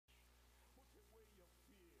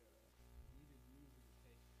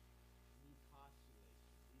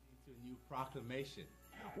new proclamation.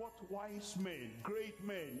 What wise men, great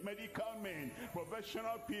men, medical men,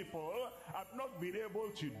 professional people have not been able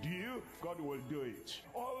to do, God will do it.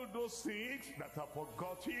 All those things that are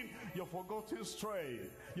forgotten, you've forgotten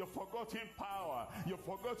strength, you've forgotten power, you've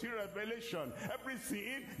forgotten revelation.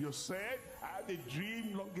 Everything you said, I had a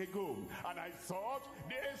dream long ago, and I thought,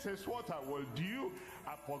 this is what I will do.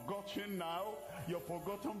 I've forgotten now. Your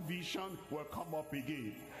forgotten vision will come up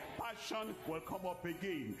again. Passion will come up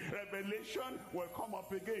again. Revelation will come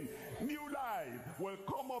up again. New life will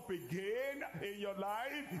come up again in your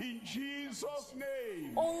life in Jesus'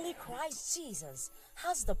 name. Only Christ Jesus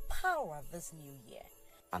has the power this new year.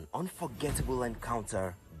 An unforgettable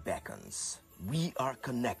encounter beckons. We are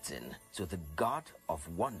connecting to the God of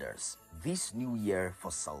wonders this new year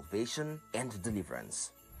for salvation and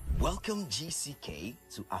deliverance. Welcome GCK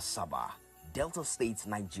to Asaba, Delta State,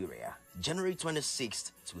 Nigeria, January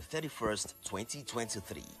 26th to 31st,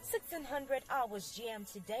 2023. 1600 hours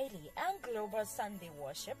GMT daily and global Sunday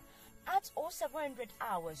worship at 0700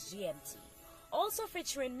 hours GMT. Also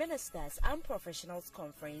featuring ministers and professionals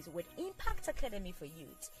conference with Impact Academy for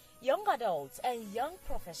youth, young adults and young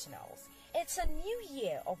professionals. It's a new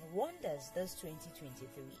year of wonders this 2023.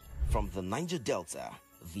 From the Niger Delta,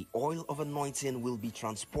 the oil of anointing will be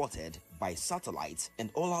transported by satellite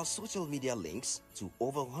and all our social media links to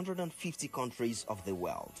over 150 countries of the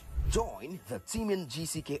world. Join the teeming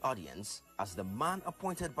GCK audience as the man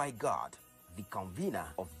appointed by God, the convener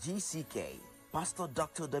of GCK, Pastor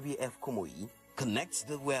Dr. W.F. Kumuyi, connects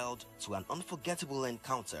the world to an unforgettable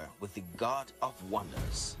encounter with the God of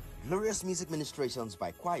wonders. Glorious music ministrations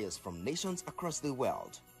by choirs from nations across the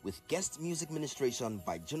world, with guest music ministration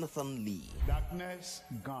by Jonathan Lee. Darkness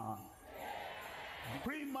gone.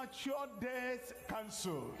 Premature death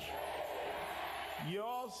cancelled.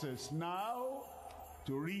 Yours is now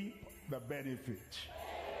to reap the benefit.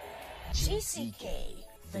 GCK,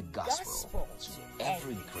 the gospel to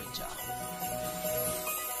every creature.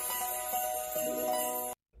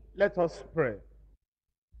 Let us pray.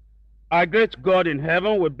 Our great God in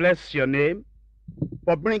heaven, we bless your name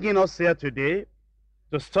for bringing us here today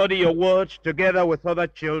to study your word together with other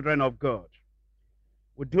children of God.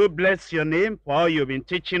 We do bless your name for how you've been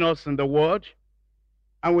teaching us in the word,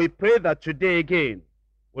 and we pray that today again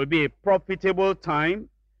will be a profitable time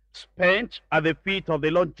spent at the feet of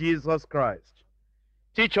the Lord Jesus Christ.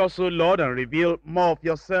 Teach us, O Lord, and reveal more of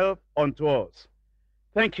yourself unto us.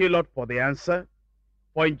 Thank you, Lord, for the answer,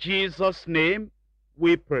 for in Jesus' name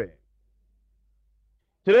we pray.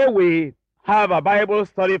 Today we have a Bible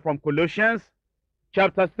study from Colossians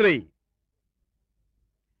chapter 3.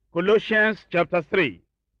 Colossians chapter 3,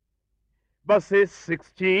 verses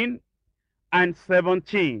 16 and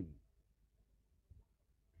 17.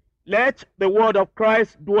 Let the word of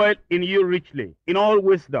Christ dwell in you richly, in all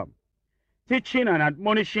wisdom, teaching and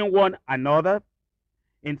admonishing one another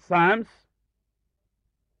in psalms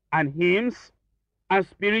and hymns and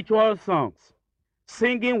spiritual songs,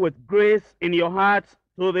 singing with grace in your hearts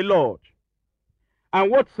to the Lord.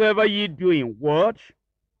 And whatsoever ye do in word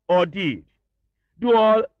or deed, do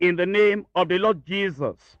all in the name of the Lord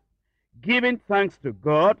Jesus, giving thanks to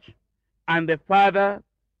God and the Father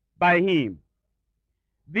by him.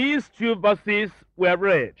 These two verses were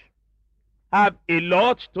read have a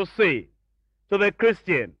lot to say to the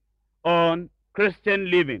Christian on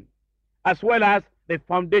Christian living, as well as the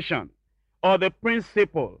foundation or the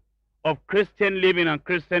principle of Christian living and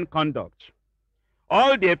Christian conduct.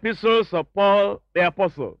 All the epistles of Paul the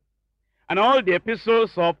Apostle and all the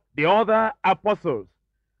epistles of the other apostles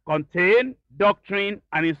contain doctrine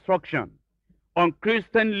and instruction on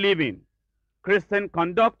Christian living, Christian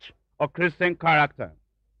conduct, or Christian character.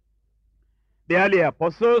 The early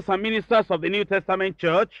apostles and ministers of the New Testament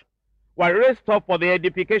church were raised up for the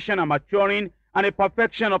edification and maturing and the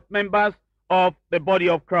perfection of members of the body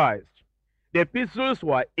of Christ. The epistles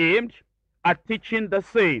were aimed at teaching the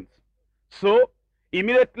saints. So,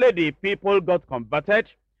 immediately the people got converted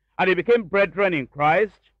and they became brethren in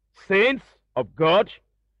Christ, saints of God.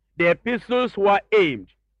 The epistles were aimed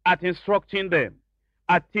at instructing them,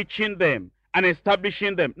 at teaching them, and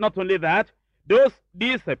establishing them. Not only that,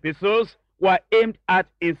 these epistles were aimed at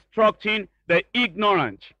instructing the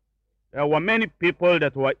ignorant. There were many people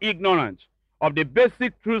that were ignorant of the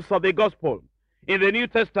basic truths of the gospel in the New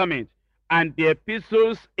Testament, and the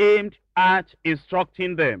epistles aimed at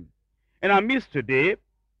instructing them. In our midst today,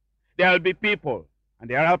 there will be people, and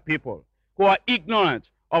there are people, who are ignorant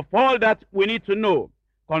of all that we need to know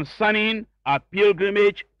concerning our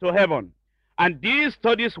pilgrimage to heaven. And these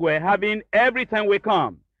studies we're having every time we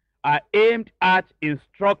come are aimed at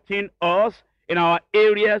instructing us in our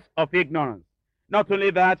areas of ignorance. Not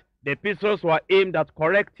only that, The epistles were aimed at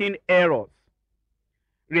correcting errors,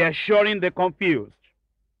 reassuring the confused,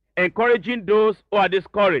 encouraging those who are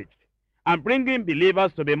discouraged, and bringing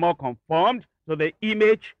believers to be more conformed to the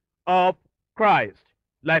image of Christ,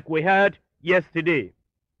 like we heard yesterday.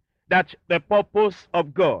 That the purpose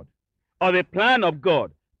of God, or the plan of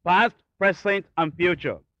God, past, present, and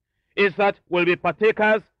future, is that we'll be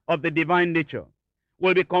partakers of the divine nature,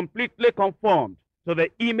 will be completely conformed to the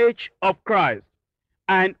image of Christ.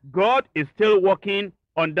 And God is still working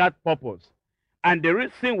on that purpose. And the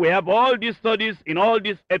reason we have all these studies in all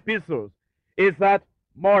these epistles is that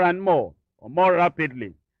more and more, or more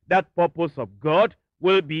rapidly, that purpose of God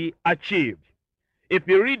will be achieved. If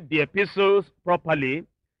you read the epistles properly,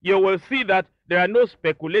 you will see that there are no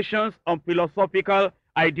speculations on philosophical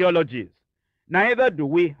ideologies. Neither do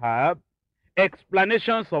we have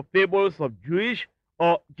explanations of fables of Jewish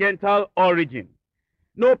or Gentile origin.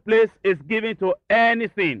 No place is given to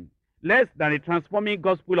anything less than the transforming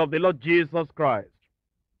gospel of the Lord Jesus Christ.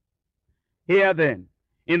 Here then,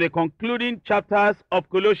 in the concluding chapters of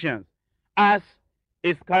Colossians, as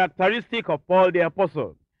is characteristic of Paul the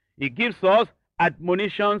Apostle, he gives us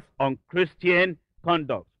admonitions on Christian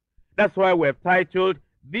conduct. That's why we have titled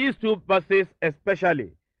these two verses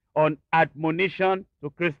especially on admonition to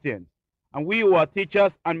Christians. And we who are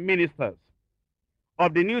teachers and ministers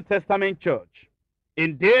of the New Testament church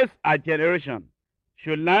in this our generation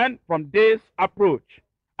should learn from this approach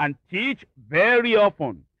and teach very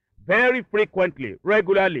often, very frequently,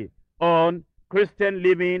 regularly on Christian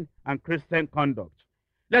living and Christian conduct.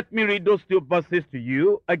 Let me read those two verses to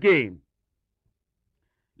you again.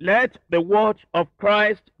 Let the word of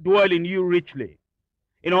Christ dwell in you richly,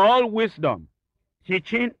 in all wisdom,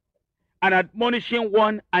 teaching and admonishing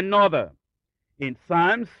one another in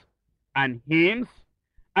psalms and hymns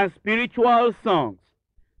and spiritual songs,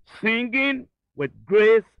 singing with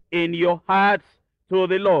grace in your hearts to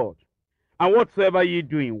the Lord. And whatsoever ye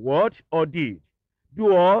do in word or deed,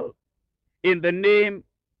 do all in the name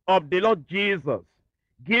of the Lord Jesus,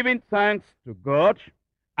 giving thanks to God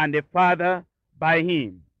and the Father by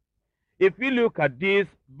him. If you look at these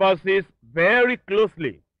verses very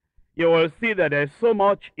closely, you will see that there's so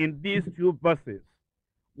much in these two verses.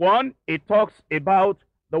 One, it talks about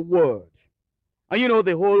the Word. And you know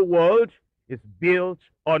the whole world is built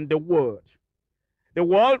on the Word. The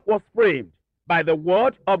world was framed by the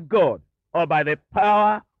Word of God, or by the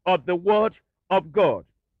power of the Word of God.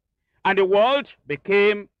 And the world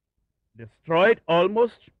became destroyed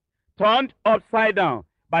almost, turned upside down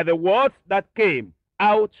by the words that came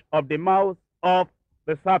out of the mouth of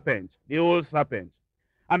the serpent, the old serpent.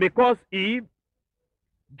 And because Eve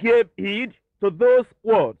gave heed to those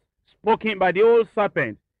words spoken by the old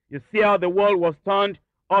serpent, you see how the world was turned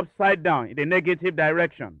upside down in the negative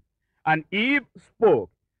direction. And Eve spoke,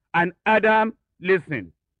 and Adam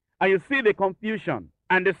listened. And you see the confusion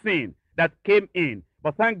and the sin that came in.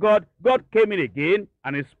 But thank God, God came in again,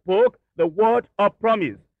 and he spoke the word of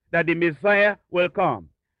promise that the Messiah will come.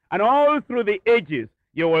 And all through the ages,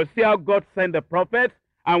 you will see how God sent the prophets,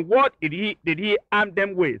 and what did he arm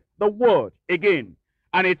them with? The word again.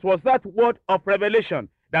 And it was that word of revelation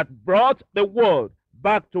that brought the world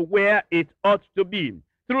back to where it ought to be,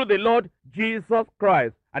 through the Lord Jesus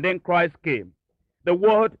Christ. And then Christ came. The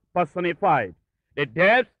word personified. The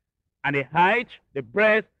depth and the height, the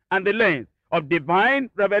breadth and the length of divine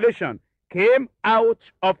revelation came out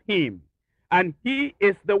of him. And he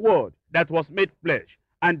is the word that was made flesh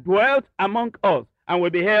and dwelt among us, and we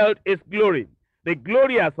beheld his glory, the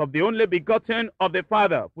glory as of the only begotten of the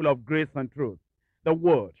Father, full of grace and truth. The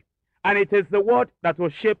word. And it is the word that will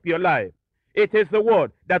shape your life. It is the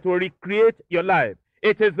word that will recreate your life.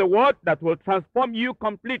 It is the word that will transform you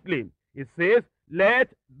completely. It says, let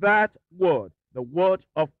that word, the word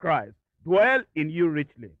of Christ, dwell in you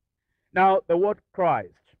richly. Now, the word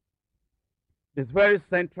Christ is very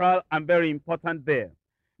central and very important there.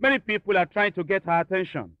 Many people are trying to get our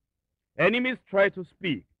attention. Enemies try to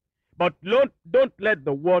speak, but don't let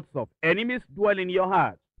the words of enemies dwell in your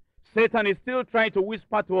heart. Satan is still trying to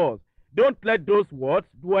whisper to us. Don't let those words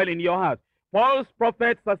dwell in your heart. False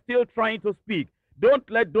prophets are still trying to speak. Don't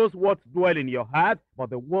let those words dwell in your heart, but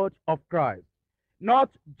the word of Christ. Not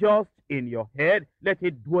just in your head, let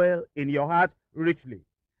it dwell in your heart richly,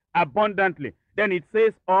 abundantly. Then it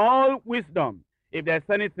says all wisdom. If there's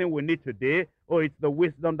anything we need today, it's the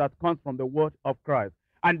wisdom that comes from the word of Christ.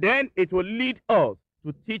 And then it will lead us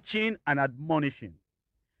to teaching and admonishing,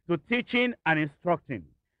 to teaching and instructing,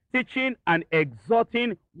 teaching and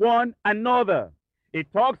exhorting one another. It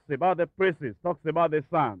talks about the praises, talks about the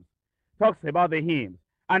psalms, talks about the hymns,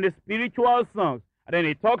 and the spiritual songs. And then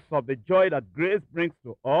it talks of the joy that grace brings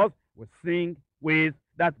to us. We sing with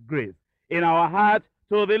that grace in our heart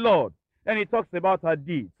to the Lord. Then it talks about our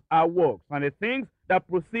deeds, our works, and the things that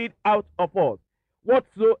proceed out of us.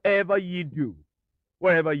 Whatsoever ye do,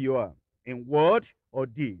 wherever you are, in word or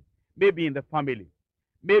deed, maybe in the family,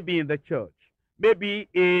 maybe in the church, maybe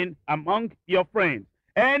in among your friends,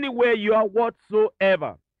 anywhere you are,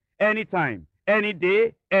 whatsoever, anytime, any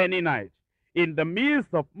day, any night, in the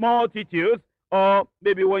midst of multitudes, or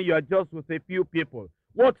maybe when you are just with a few people,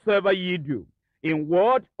 whatsoever ye do, in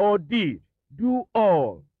word or deed, do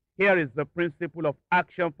all. Here is the principle of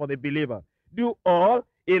action for the believer. Do all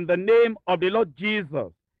in the name of the Lord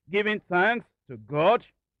Jesus, giving thanks to God,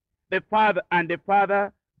 the Father, and the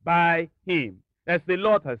Father by him. As the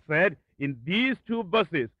Lord has said in these two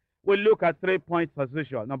verses, we'll look at 3 points as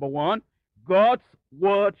usual. Number one, God's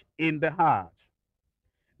word in the heart.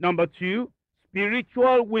 Number two,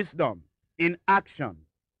 spiritual wisdom in action.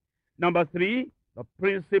 Number three, the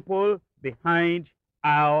principle behind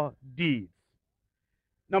our deeds.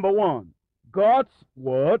 Number one, God's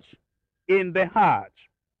word in the heart.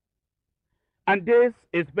 And this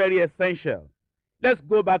is very essential. Let's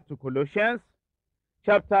go back to Colossians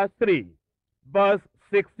chapter 3, verse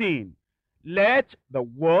 16. Let the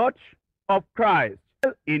word of Christ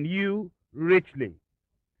dwell in you richly.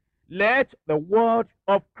 Let the word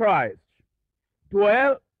of Christ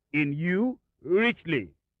dwell in you richly.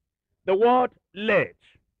 The word let,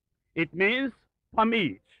 it means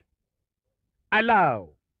permit, allow,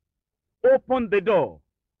 open the door,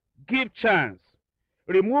 give chance,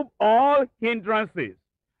 remove all hindrances,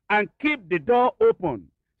 and keep the door open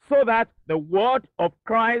so that the word of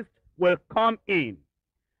Christ will come in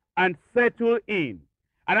and settle in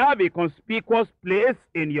and have a conspicuous place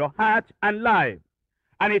in your heart and life.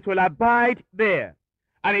 And it will abide there,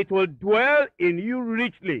 and it will dwell in you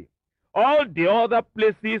richly. All the other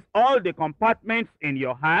places, all the compartments in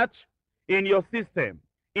your heart, in your system,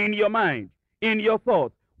 in your mind, in your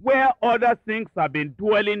thoughts, where other things have been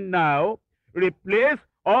dwelling now, replace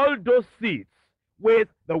all those seats with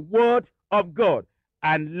the word of God,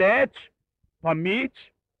 and let, permit,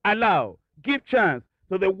 allow, give chance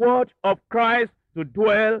to the word of Christ to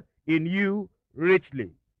dwell in you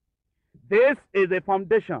richly. This is the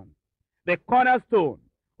foundation, the cornerstone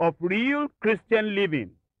of real Christian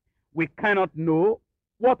living. We cannot know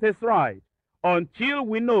what is right until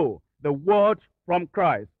we know the word from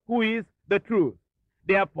Christ, who is the truth.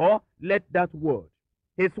 Therefore, let that word,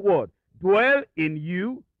 his word, dwell in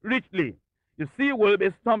you richly. You see, we'll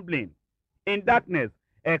be stumbling in darkness,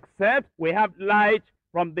 except we have light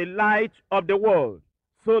from the light of the world.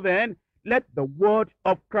 So then, let the word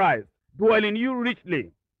of Christ dwell in you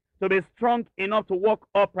richly. To be strong enough to walk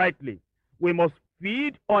uprightly, we must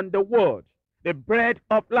feed on the word, the bread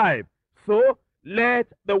of life. So let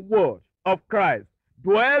the word of Christ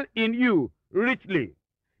dwell in you richly.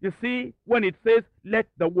 You see, when it says, let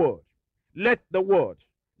the word, let the word,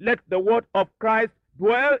 let the word of Christ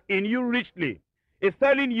dwell in you richly, it's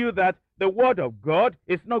telling you that the word of God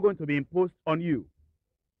is not going to be imposed on you.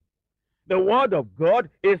 The word of God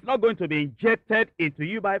is not going to be injected into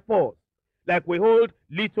you by force. Like we hold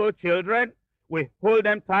little children, we hold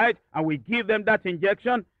them tight and we give them that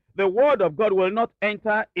injection. The word of God will not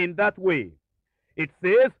enter in that way. It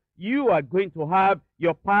says you are going to have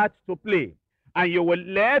your part to play, and you will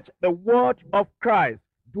let the word of Christ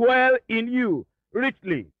dwell in you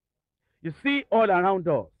richly. You see, all around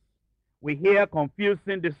us, we hear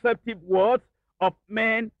confusing, deceptive words of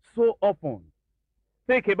men so often.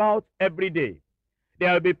 Think about every day.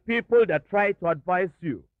 There will be people that try to advise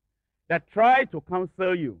you, that try to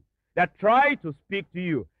counsel you, that try to speak to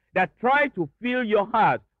you, that try to fill your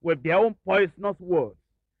heart with their own poisonous words.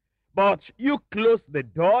 But you close the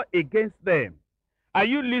door against them. Are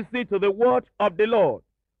you listening to the word of the Lord?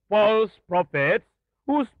 False prophets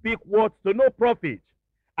who speak words to no profit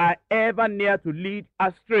are ever near to lead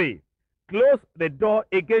astray. Close the door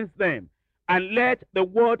against them and let the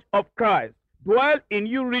word of Christ dwell in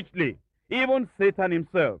you richly. Even Satan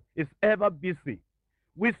himself is ever busy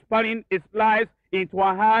whispering his lies into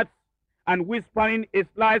our hearts and whispering his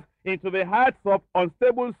lies into the hearts of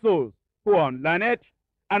unstable souls who are unlearned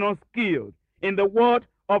and unskilled in the word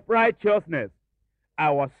of righteousness.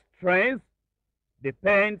 Our strength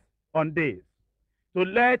depends on this, to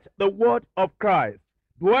let the word of Christ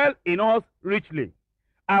dwell in us richly.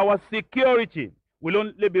 Our security will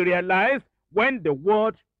only be realized when the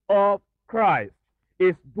word of Christ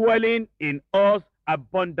is dwelling in us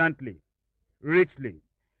abundantly, richly.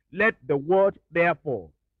 Let the word, therefore,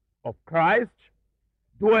 of Christ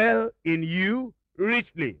dwell in you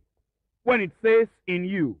richly. When it says in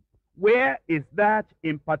you, Where is that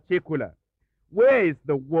in particular? Where is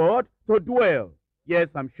the word to dwell? Yes,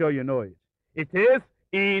 I'm sure you know it. It is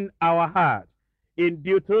in our heart. In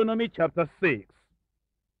Deuteronomy chapter 6.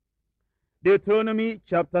 Deuteronomy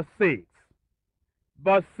chapter 6,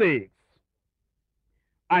 verse 6.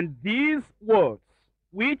 And these words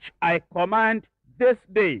which I command this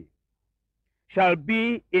day shall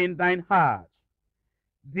be in thine heart.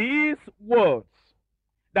 These words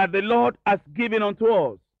that the Lord has given unto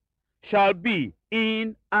us shall be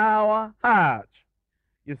in our heart.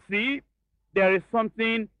 You see, there is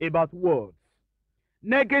something about words.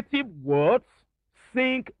 Negative words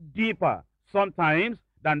sink deeper sometimes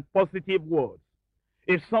than positive words.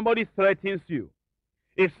 If somebody threatens you,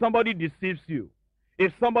 if somebody deceives you,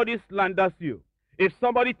 if somebody slanders you, if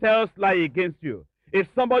somebody tells lie against you, if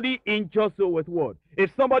somebody injures you with words,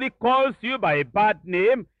 if somebody calls you by a bad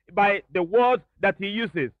name, by the words that he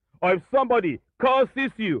uses, or if somebody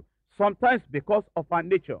curses you, sometimes because of our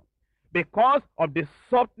nature, because of the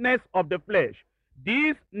softness of the flesh,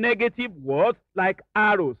 these negative words, like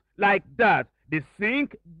arrows, like darts, they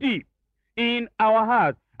sink deep in our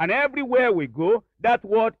heart. And everywhere we go, that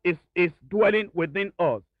word is dwelling within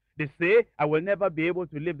us. They say, I will never be able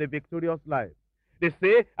to live the victorious life. They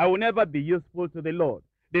say, I will never be useful to the Lord.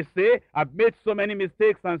 They say, I've made so many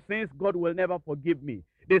mistakes and sins, God will never forgive me.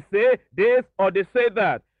 They say this or they say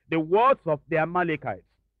that. The words of the Amalekites,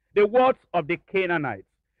 the words of the Canaanites,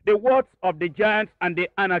 the words of the giants and the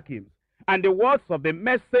Anakims, and the words of the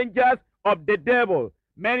messengers of the devil.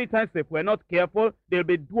 Many times, if we're not careful, they'll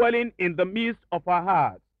be dwelling in the midst of our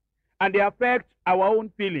hearts. And they affect our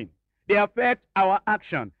own feeling. They affect our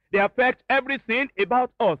action. They affect everything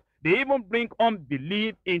about us. They even bring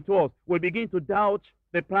unbelief into us. We begin to doubt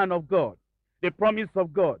the plan of God, the promise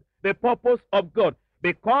of God, the purpose of God,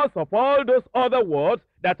 because of all those other words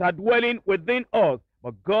that are dwelling within us.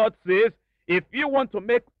 But God says, if you want to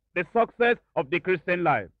make the success of the Christian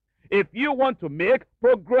life, if you want to make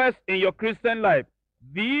progress in your Christian life,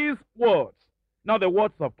 these words, not the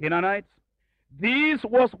words of Canaanites, these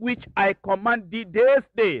words which I command thee this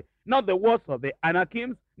day, not the words of the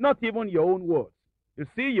Anakims, not even your own words. You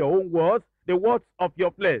see, your own words, the words of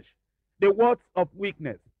your flesh, the words of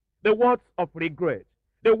weakness, the words of regret,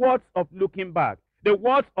 the words of looking back, the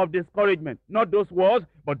words of discouragement, not those words,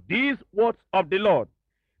 but these words of the Lord.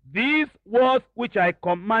 These words which I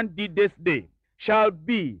command thee this day shall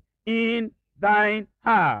be in thine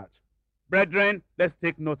heart. Brethren, let's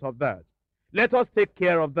take note of that. Let us take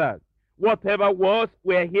care of that. Whatever words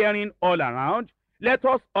we're hearing all around, let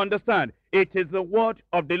us understand it is the word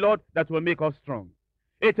of the Lord that will make us strong.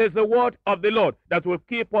 It is the word of the Lord that will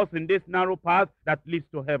keep us in this narrow path that leads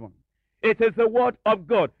to heaven. It is the word of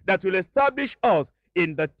God that will establish us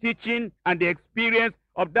in the teaching and the experience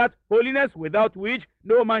of that holiness without which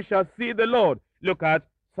no man shall see the Lord. Look at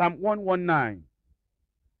Psalm 119.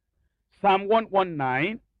 Psalm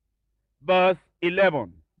 119, verse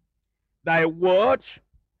 11. Thy word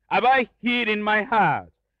have I hid in my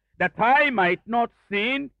heart, that I might not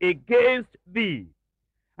sin against thee.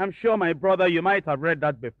 I'm sure, my brother, you might have read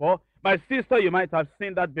that before. My sister, you might have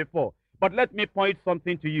seen that before. But let me point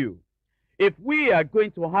something to you. If we are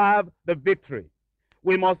going to have the victory,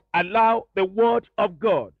 we must allow the word of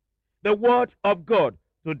God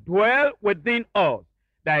to dwell within us.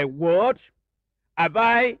 Thy word have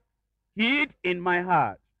I hid in my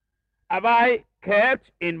heart, have I kept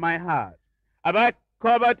in my heart, have I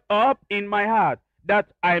covered up in my heart, that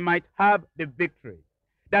I might have the victory,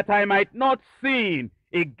 that I might not sin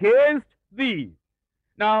against thee.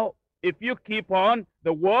 Now, if you keep on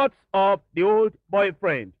the words of the old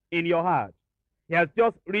boyfriend in your heart, he has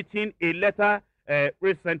just written a letter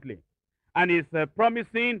recently, and he's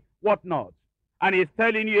promising whatnot, and he's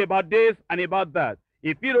telling you about this and about that.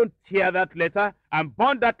 If you don't tear that letter and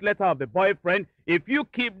burn that letter of the boyfriend, if you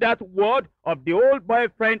keep that word of the old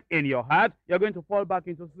boyfriend in your heart, you're going to fall back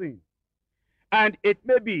into sin. And it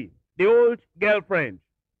may be the old girlfriend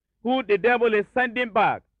who the devil is sending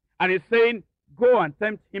back and is saying, go and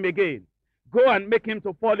tempt him again. Go and make him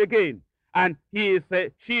to fall again. And she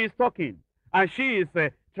is talking. And she is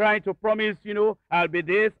trying to promise, I'll be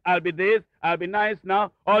this, I'll be nice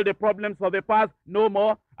now. All the problems of the past, no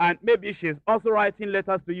more. And maybe she's also writing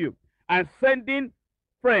letters to you and sending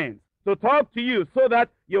friends to talk to you so that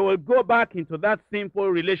you will go back into that sinful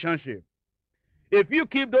relationship. If you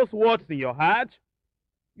keep those words in your heart,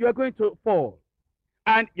 you are going to fall.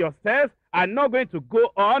 And your steps are not going to go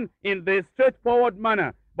on in the straightforward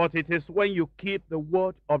manner, but it is when you keep the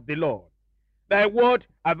word of the Lord. Thy word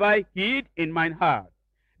have I hid in mine heart,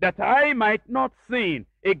 that I might not sin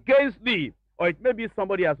against thee. Or it may be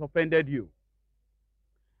somebody has offended you.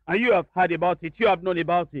 And you have heard about it. You have known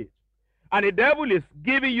about it. And the devil is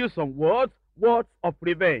giving you some words, words of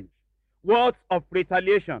revenge, words of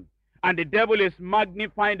retaliation. And the devil is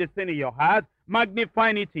magnifying the sin in your heart,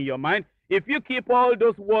 magnifying it in your mind. If you keep all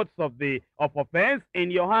those words of offense in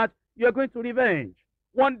your heart, you're going to revenge.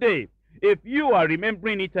 One day, if you are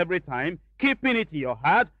remembering it every time, keeping it in your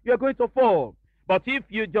heart, you're going to fall. But if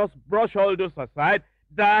you just brush all those aside,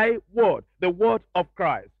 thy word, the word of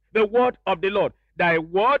Christ, the word of the Lord, thy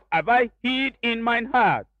word have I hid in mine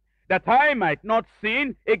heart, that I might not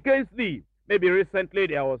sin against thee. Maybe recently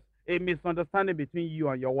there was a misunderstanding between you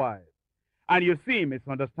and your wife. And you see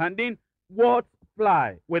misunderstanding, words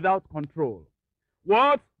fly without control.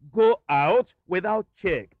 Words go out without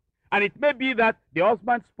check. And it may be that the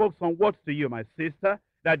husband spoke some words to you, my sister,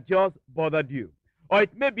 that just bothered you. Or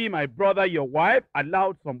it may be, my brother, your wife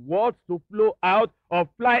allowed some words to flow out or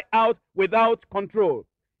fly out without control.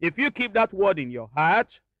 If you keep that word in your heart,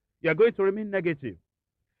 you're going to remain negative.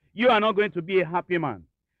 You are not going to be a happy man.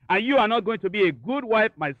 And you are not going to be a good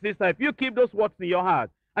wife, my sister, if you keep those words in your heart.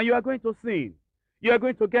 And you are going to sin. You are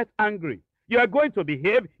going to get angry. You are going to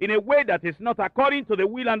behave in a way that is not according to the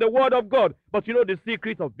will and the word of God. But you know the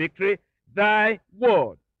secret of victory? Thy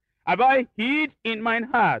word have I hid in mine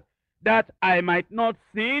heart, that I might not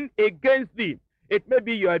sin against thee. It may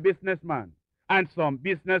be you are a businessman, and some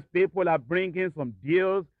business people are bringing some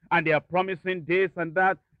deals, and they are promising this and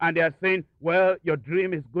that, and they are saying, well, your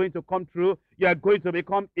dream is going to come true. You are going to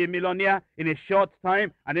become a millionaire in a short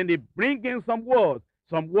time. And then they bring in some words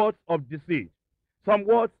of deceit, some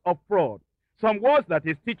words of fraud, some words that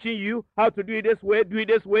is teaching you how to do it this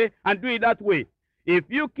way, and do it that way. If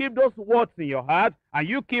you keep those words in your heart and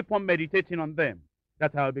you keep on meditating on them,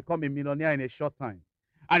 that I'll become a millionaire in a short time.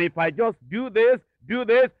 And if I just do this,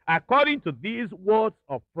 according to these words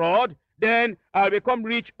of fraud, then I'll become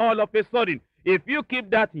rich all of a sudden. If you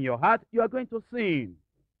keep that in your heart, you are going to sin.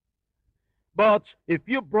 But if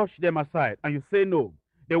you brush them aside and you say, no,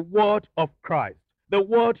 the word of Christ, the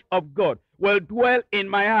word of God will dwell in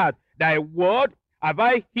my heart. Thy word have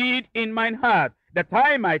I hid in mine heart, that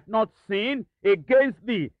I might not sin against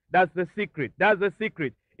thee. That's the secret. That's the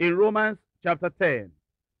secret. In Romans chapter 10.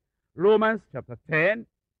 Romans chapter 10,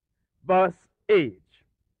 verse 8.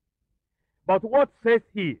 But what says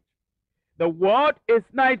he? The word is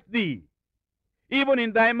nigh thee, even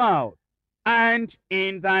in thy mouth and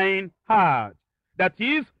in thine heart. That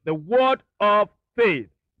is the word of faith,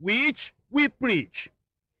 which we preach.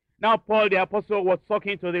 Now Paul the apostle was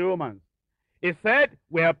talking to the Romans. He said,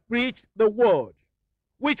 we have preached the word.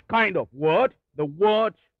 Which kind of word? The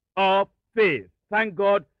word of faith. Thank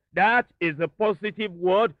God, that is a positive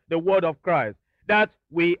word, the word of Christ, that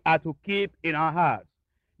we are to keep in our hearts.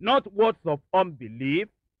 Not words of unbelief,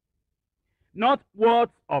 not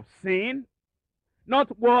words of sin,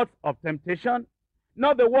 not words of temptation,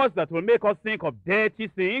 not the words that will make us think of dirty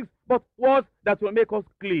things, but words that will make us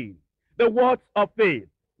clean. The words of faith,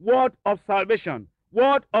 word of salvation,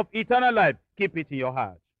 word of eternal life. Keep it in your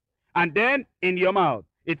heart. And then in your mouth,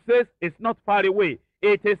 it says it's not far away.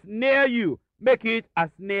 It is near you. Make it as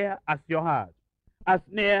near as your heart, as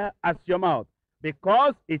near as your mouth,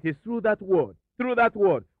 because it is through that word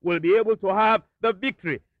we'll be able to have the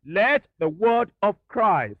victory. Let the word of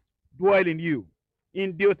Christ dwell in you.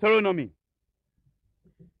 In Deuteronomy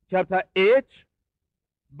chapter 8,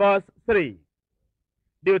 verse 3.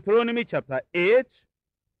 Deuteronomy chapter 8,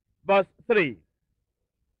 verse 3.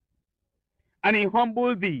 And he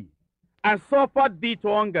humbled thee, and suffered thee to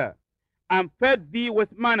hunger, and fed thee with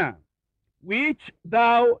manna, which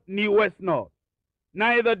thou knewest not,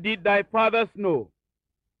 neither did thy fathers know,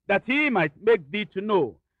 that he might make thee to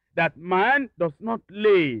know that man does not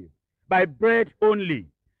live by bread only,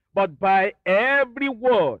 but by every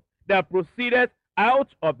word that proceedeth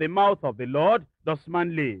out of the mouth of the Lord does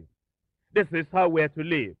man live. This is how we are to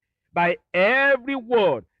live. By every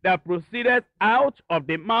word that proceedeth out of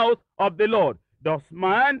the mouth of the Lord does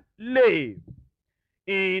man live.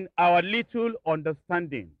 In our little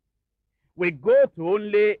understanding, we go to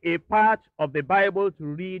only a part of the Bible to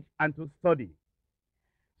read and to study.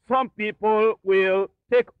 Some people will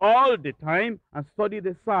take all the time and study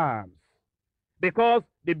the Psalms, because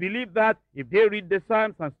they believe that if they read the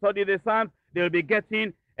Psalms and study the Psalms, they'll be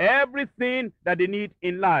getting everything that they need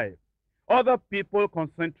in life. Other people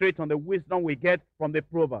concentrate on the wisdom we get from the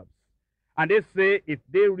Proverbs. And they say if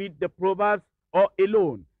they read the Proverbs or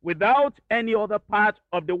alone, without any other part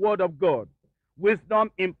of the Word of God,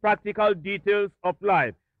 wisdom in practical details of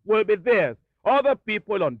life will be theirs. Other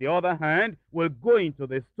people, on the other hand, will go into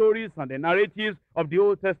the stories and the narratives of the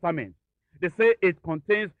Old Testament. They say it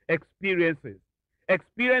contains experiences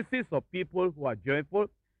of people who are joyful,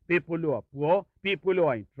 people who are poor, people who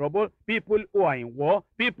are in trouble, people who are in war,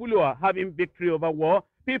 people who are having victory over war,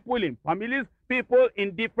 people in families, people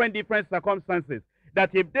in different circumstances. That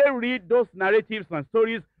if they read those narratives and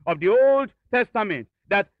stories of the Old Testament,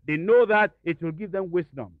 that they know that it will give them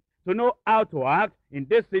wisdom to know how to act in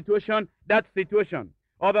this situation, that situation.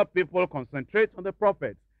 Other people concentrate on the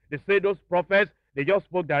prophets. They say those prophets, they just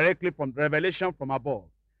spoke directly from revelation from above.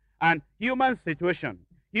 And human situation,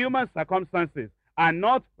 human circumstances are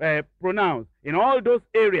not pronounced in all those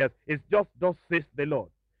areas. It's just, thus says the Lord.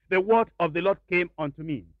 The word of the Lord came unto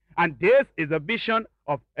me. And this is a vision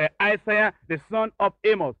of Isaiah, the son of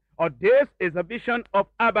Amos. Or this is a vision of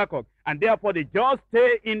Habakkuk. And therefore they just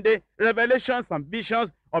stay in the revelations and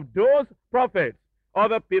visions of those prophets.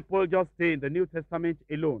 Other people just stay in the New Testament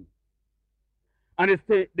alone. And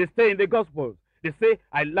they stay in the Gospels. They say,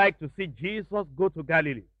 I like to see Jesus go to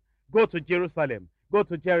Galilee, go to Jerusalem, go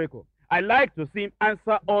to Jericho. I like to see him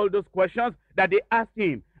answer all those questions that they asked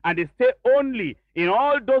him. And they stay only in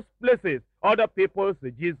all those places. Other people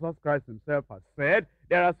say, Jesus Christ himself has said,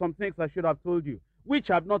 there are some things I should have told you, which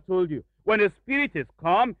I have not told you. When the Spirit is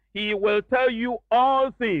come, he will tell you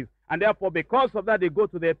all things. And therefore, because of that, they go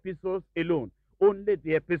to the epistles alone. Only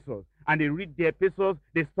the epistles. And they read the epistles,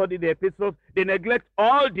 they study the epistles, they neglect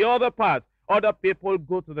all the other parts. Other people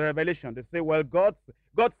go to the revelation. They say, well, God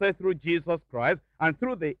said through Jesus Christ and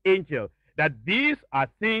through the angel that these are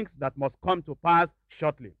things that must come to pass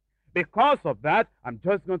shortly. Because of that, I'm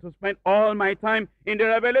just going to spend all my time in the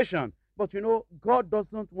revelation. But you know, God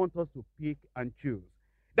doesn't want us to pick and choose.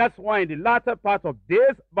 That's why in the latter part of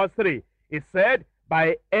this verse 3, it said,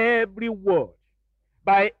 by every word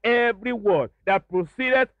that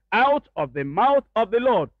proceedeth out of the mouth of the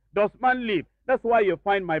Lord does man live. That's why you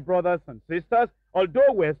find, my brothers and sisters,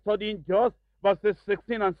 although we're studying just verses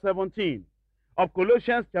 16 and 17 of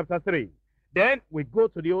Colossians chapter 3, then we go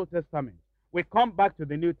to the Old Testament. We come back to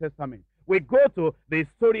the New Testament. We go to the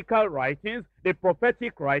historical writings, the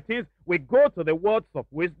prophetic writings. We go to the words of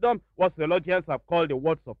wisdom, what theologians have called the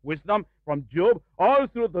words of wisdom from Job, all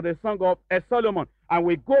through to the Song of Solomon. And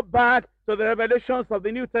we go back to the revelations of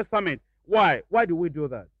the New Testament. Why? Why do we do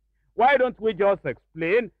that? Why don't we just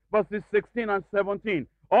explain verses 16 and 17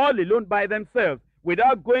 all alone by themselves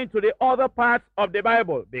without going to the other parts of the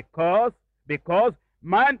Bible? Because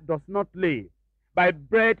man does not live by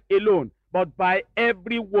bread alone, but by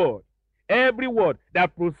every word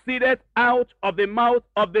that proceedeth out of the mouth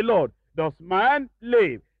of the Lord does man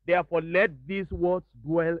live. Therefore, let these words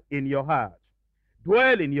dwell in your heart.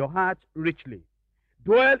 Dwell in your heart richly.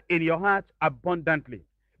 Dwell in your heart abundantly.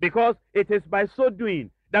 Because it is by so doing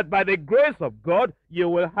that by the grace of God, you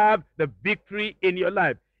will have the victory in your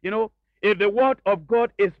life. You know, if the word of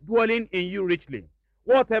God is dwelling in you richly,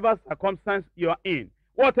 whatever circumstance you are in,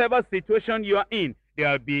 whatever situation you are in,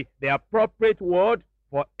 there will be the appropriate word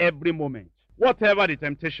for every moment. Whatever the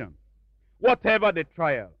temptation, whatever the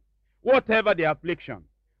trial, whatever the affliction,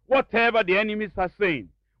 whatever the enemies are saying,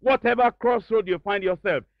 whatever crossroad you find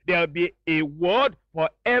yourself, there will be a word for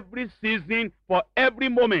every season, for every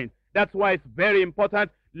moment. That's why it's very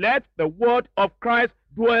important. Let the word of Christ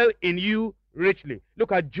dwell in you richly.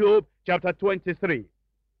 Look at Job chapter 23.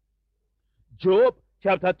 Job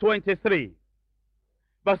chapter 23,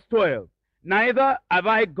 verse 12. Neither have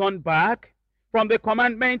I gone back from the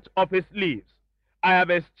commandment of his lips. I have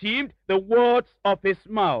esteemed the words of his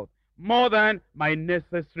mouth more than my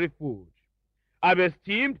necessary food. I have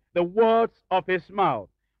esteemed the words of his mouth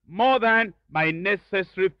more than my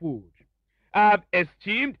necessary food. I have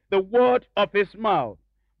esteemed the word of his mouth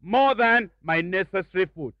more than my necessary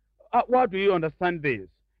food. What do you understand this?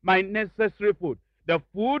 My necessary food. The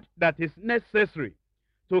food that is necessary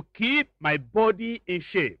to keep my body in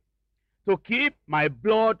shape, to keep my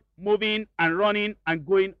blood moving and running and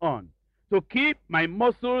going on, to keep my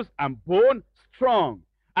muscles and bone strong,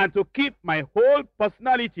 and to keep my whole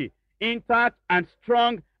personality intact and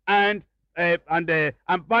strong and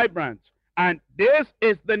vibrant. And this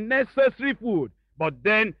is the necessary food. But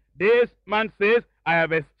then this man says, I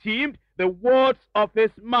have esteemed the words of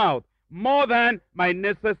his mouth more than my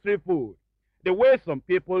necessary food. The way some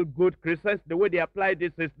people, good Christians, the way they apply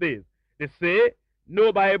this is this. They say,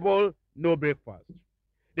 no Bible, no breakfast.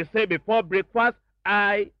 They say before breakfast,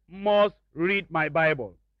 I must read my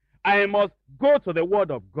Bible. I must go to the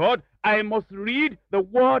Word of God. I must read the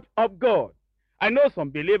Word of God. I know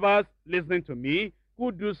some believers listening to me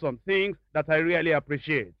who do some things that I really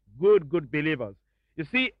appreciate. Good believers. You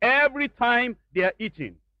see, every time they are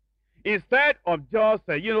eating, instead of just,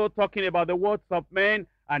 talking about the words of men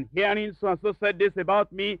and hearing so and so said this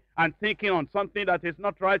about me and thinking on something that is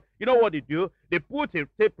not right, you know what they do? They put a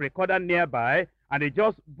tape recorder nearby and they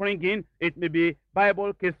just bring in, it may be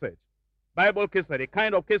Bible cassette. Bible cassette, the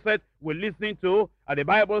kind of cassette we're listening to at the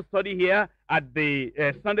Bible study here at the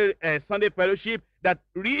Sunday fellowship that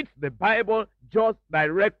reads the Bible just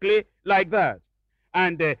directly like that.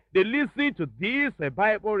 And they listen to these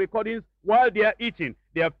Bible recordings while they are eating.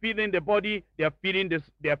 They are feeding the body, they are feeding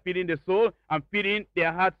the soul, and feeding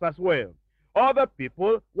their hearts as well. Other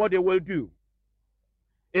people, what they will do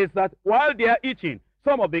is that while they are eating,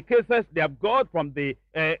 some of the cassettes they have got from the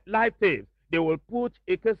live tapes, they will put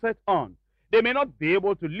a cassette on. They may not be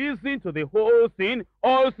able to listen to the whole thing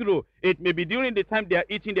all through. It may be during the time they are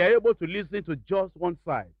eating, they are able to listen to just one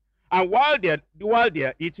side. And while they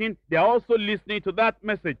are eating, they are also listening to that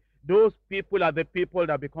message. Those people are the people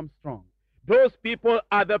that become strong. Those people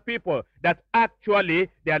are the people that actually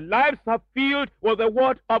their lives are filled with the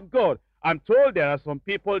word of God. I'm told there are some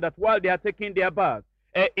people that while they are taking their bath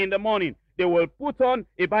in the morning, they will put on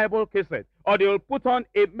a Bible cassette, or they will put on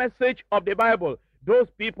a message of the Bible. Those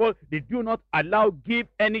people, they do not give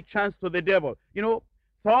any chance to the devil. You know,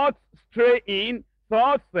 thoughts stray in,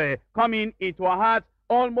 thoughts come into our hearts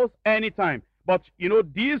almost any time. But, you know,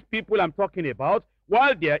 these people I'm talking about,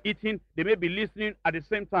 while they are eating, they may be listening at the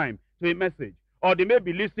same time to a message. Or they may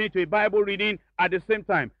be listening to a Bible reading at the same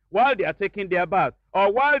time while they are taking their bath.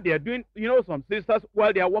 Or while they are doing, you know, some sisters,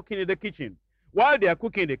 while they are working in the kitchen. While they are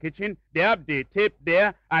cooking in the kitchen, they have the tape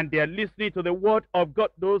there and they are listening to the word of God.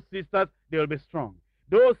 Those sisters, they will be strong.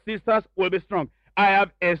 Those sisters will be strong. I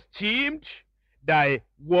have esteemed thy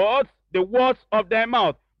words, the words of thy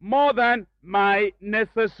mouth, more than my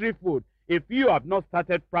necessary food. If you have not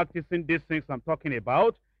started practicing these things I'm talking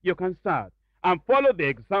about, you can start and follow the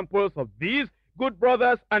examples of these good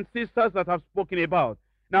brothers and sisters that I've spoken about.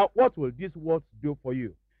 Now, what will these words do for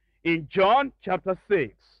you? In John chapter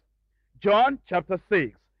 6,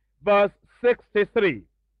 verse 63,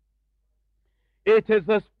 it is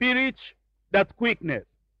the spirit that quickeneth,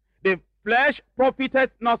 the flesh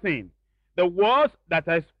profiteth nothing. The words that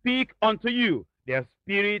I speak unto you, they are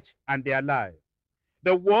spirit and they are life.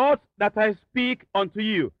 The words that I speak unto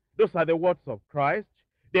you, those are the words of Christ.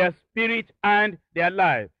 They are spirit and they are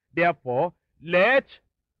life. Therefore, let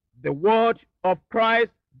the word of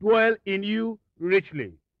Christ dwell in you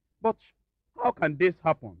richly. But how can this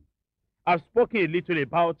happen? I've spoken a little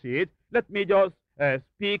about it. Let me just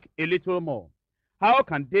speak a little more. How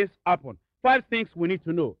can this happen? 5 things we need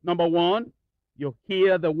to know. Number 1, you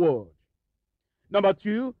hear the word. Number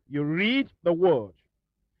 2, you read the word.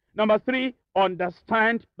 Number 3,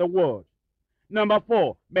 understand the word. Number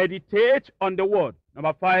 4, meditate on the word.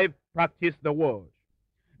 Number 5, practice the word.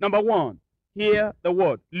 Number 1, hear the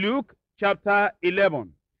word. Luke chapter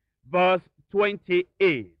 11, verse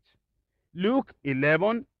 28. Luke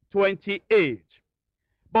 11, 28.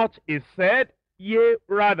 But he said, yea,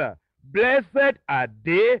 rather, blessed are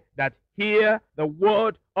they that hear the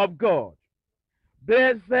word of God.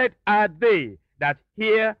 Blessed are they that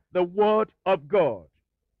hear the word of God.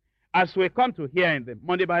 As we come to hear in the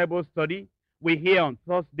Monday Bible study, we hear on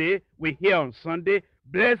Thursday, we hear on Sunday,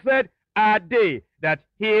 blessed are they that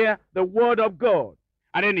hear the word of God.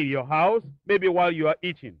 And then in your house, maybe while you are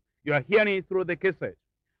eating, you are hearing it through the cassette.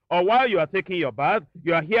 Or while you are taking your bath,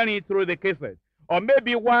 you are hearing it through the cassette. Or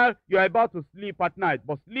maybe while you are about to sleep at night,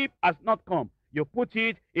 but sleep has not come. You put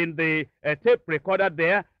it in the tape recorder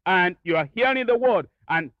there, and you are hearing the word.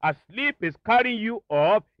 And as sleep is carrying you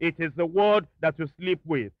off, it is the word that you sleep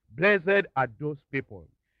with. Blessed are those people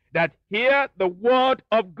that hear the word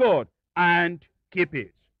of God and keep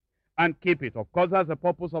it. And keep it. Of course, that's the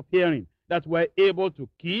purpose of hearing, that we're able to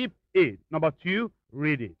keep it. Number 2,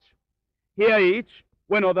 read it. Hear it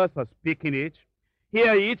when others are speaking it.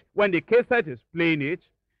 Hear it when the cassette is playing it.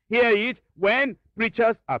 Hear it when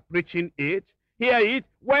preachers are preaching it. Hear it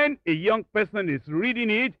when a young person is reading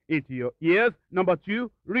it into your ears. Number 2,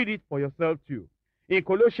 read it for yourself too. In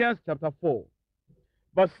Colossians chapter 4,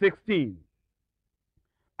 verse 16.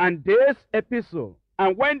 And this epistle,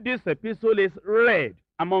 and when this epistle is read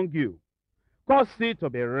among you, cause it to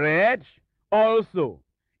be read also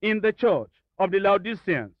in the church of the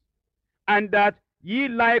Laodiceans, and that ye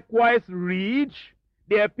likewise read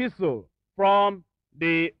the epistle from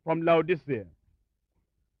Laodicea.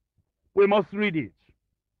 We must read it.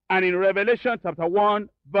 And in Revelation chapter 1,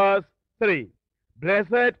 verse 3,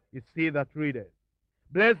 blessed is he that readeth.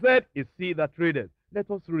 Blessed is he that readeth.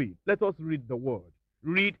 Let us read. Let us read the word.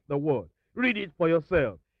 Read the word. Read it for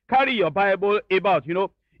yourself. Carry your Bible about. You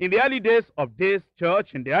know, in the early days of this church,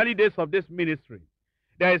 in the early days of this ministry,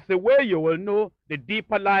 there is a way you will know the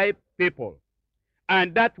deeper life people.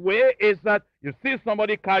 And that way is that you see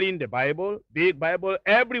somebody carrying the Bible, big Bible,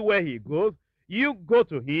 everywhere he goes. you go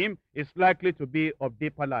to him is likely to be of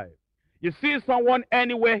deeper life. You see someone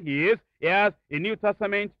anywhere he is, he has a New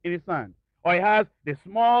Testament in his hand, or he has the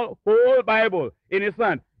small whole Bible in his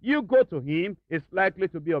hand. You go to him, it's likely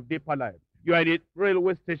to be of deeper life. You are in a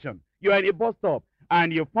railway station, you are in a bus stop,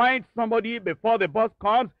 and you find somebody before the bus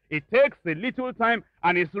comes. It takes a little time,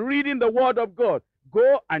 and he's reading the word of God.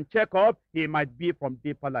 Go and check up, he might be from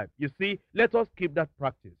deeper life. You see, let us keep that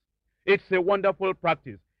practice. It's a wonderful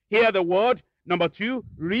practice. Hear the word. Number two,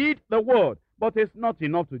 read the word. But it's not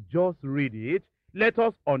enough to just read it. Let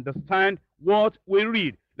us understand what we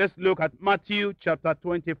read. Let's look at Matthew chapter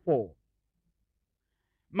 24.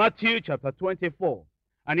 Matthew chapter 24.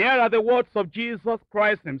 And here are the words of Jesus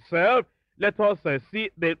Christ himself. Let us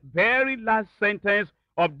see the very last sentence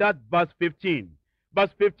of that verse 15.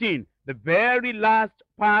 Verse 15, the very last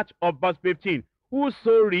part of verse 15.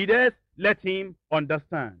 Whoso readeth, let him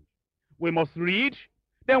understand. We must read,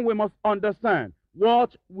 then we must understand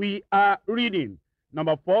what we are reading.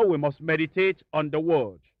 Number 4, we must meditate on the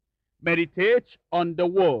word. Meditate on the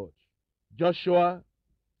word. Joshua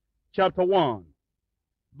chapter 1,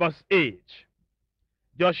 verse 8.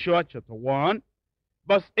 Joshua chapter 1,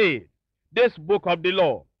 verse 8. This book of the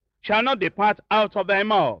law shall not depart out of thy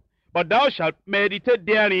mouth, but thou shalt meditate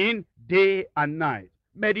therein day and night.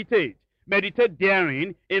 Meditate. Meditate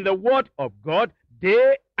therein in the word of God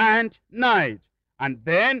day and night. And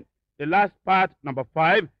then the last part, number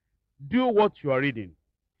 5, do what you are reading.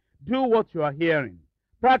 Do what you are hearing.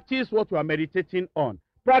 Practice what you are meditating on.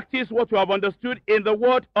 Practice what you have understood in the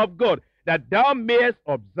word of God, that thou mayest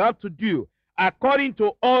observe to do according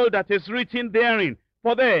to all that is written therein.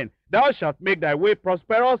 For then thou shalt make thy way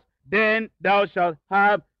prosperous, then thou shalt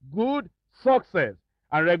have good success.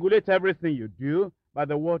 And regulate everything you do by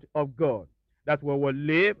the word of God, that we will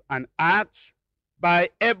live and act by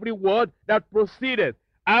every word that proceedeth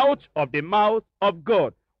out of the mouth of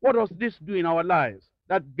God. What does this do in our lives?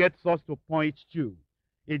 That gets us to point 2.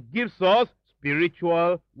 It gives us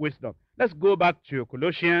spiritual wisdom. Let's go back to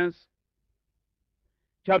Colossians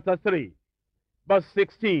chapter 3, verse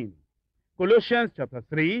 16. Colossians chapter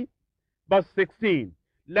 3, verse 16.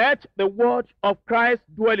 Let the word of Christ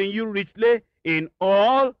dwell in you richly in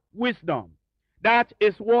all wisdom. That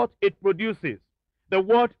is what it produces. The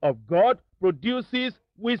word of God produces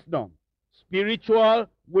wisdom, spiritual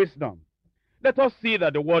wisdom. Let us see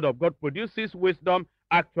that the word of God produces wisdom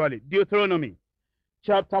actually. Deuteronomy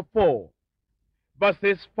chapter 4,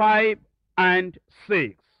 verses 5 and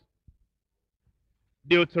 6.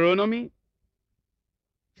 Deuteronomy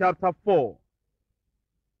chapter 4,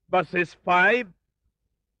 verses 5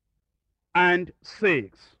 and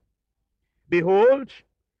 6. Behold,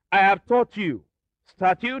 I have taught you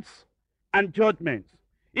statutes and judgments,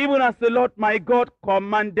 even as the Lord my God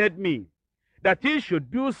commanded me, that ye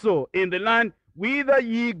should do so in the land whither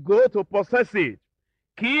ye go to possess it.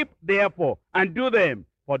 Keep therefore and do them,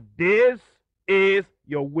 for this is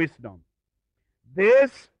your wisdom.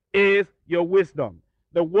 This is your wisdom.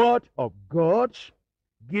 The word of God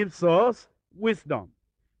gives us wisdom.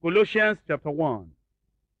 Colossians chapter 1.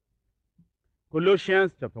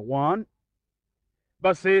 Colossians chapter 1,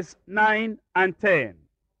 verses 9 and 10.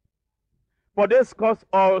 For this cause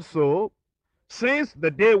also, since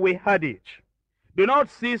the day we had it, do not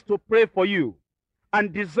cease to pray for you,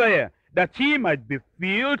 and desire that ye might be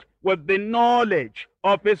filled with the knowledge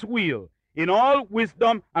of his will, in all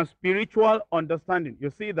wisdom and spiritual understanding.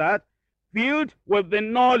 You see that? Filled with the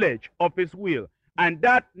knowledge of his will. And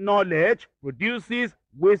that knowledge produces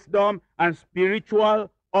wisdom and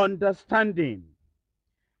spiritual understanding.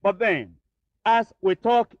 But then, as we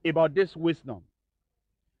talk about this wisdom,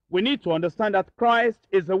 we need to understand that Christ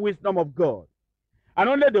is the wisdom of God. And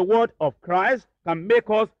only the word of Christ can make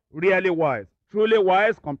us really wise, truly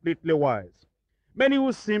wise, completely wise. Many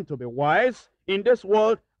who seem to be wise in this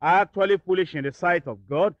world are actually foolish in the sight of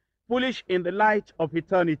God, foolish in the light of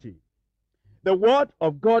eternity. The word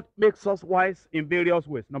of God makes us wise in various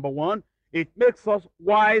ways. Number 1, it makes us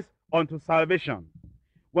wise unto salvation.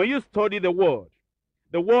 When you study the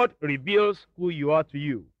word reveals who you are to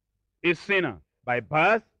you. A sinner by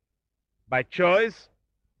birth, by choice,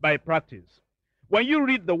 by practice. When you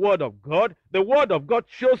read the word of God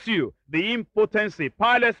shows you the impotency,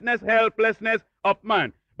 powerlessness, helplessness of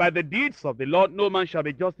man. By the deeds of the Lord, no man shall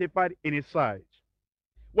be justified in his sight.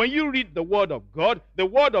 When you read the word of God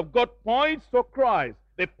points to Christ,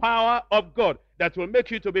 the power of God that will make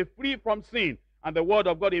you to be free from sin. And the word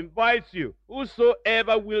of God invites you,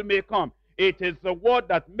 whosoever will may come. It is the word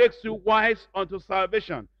that makes you wise unto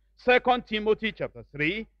salvation. 2 Timothy chapter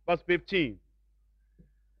 3, verse 15.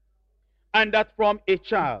 And that from a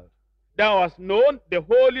child thou hast known the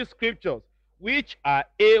holy scriptures, which are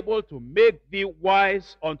able to make thee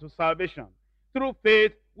wise unto salvation, through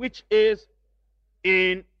faith which is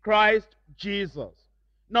in Christ Jesus.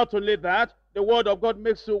 Not only that, the word of God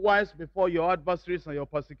makes you wise before your adversaries and your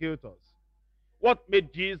persecutors. What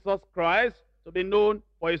made Jesus Christ to be known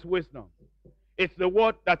for his wisdom? It's the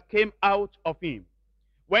word that came out of him.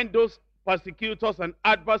 When those persecutors and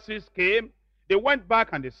adversaries came, they went back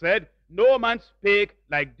and they said, no man spake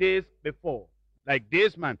like this before. Like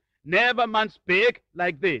this man. Never man spake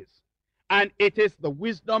like this. And it is the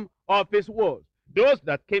wisdom of his words. Those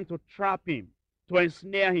that came to trap him, to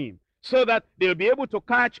ensnare him, so that they'll be able to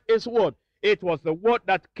catch his word. It was the word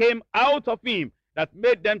that came out of him that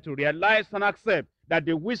made them to realize and accept that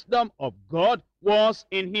the wisdom of God was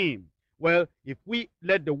in him. Well, if we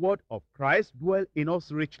let the word of Christ dwell in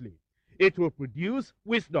us richly, it will produce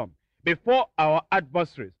wisdom before our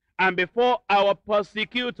adversaries and before our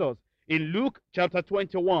persecutors. In Luke chapter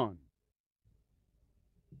 21.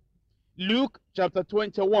 Luke chapter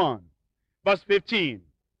 21, verse 15.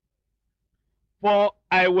 For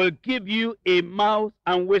I will give you a mouth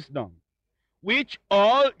and wisdom, which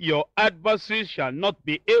all your adversaries shall not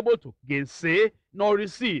be able to gainsay nor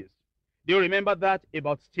resist. Do you remember that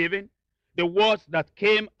about Stephen? The words that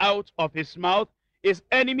came out of his mouth, his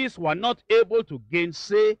enemies were not able to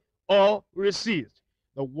gainsay or resist.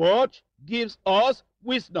 The word gives us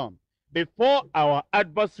wisdom before our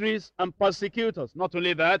adversaries and persecutors. Not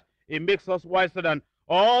only that, it makes us wiser than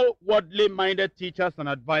all worldly-minded teachers and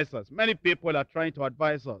advisors. Many people are trying to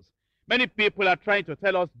advise us. Many people are trying to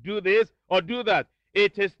tell us, do this or do that.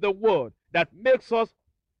 It is the word that makes us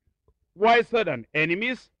wiser than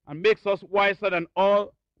enemies and makes us wiser than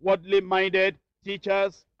all worldly-minded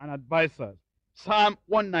teachers and advisors. Psalm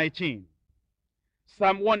 119.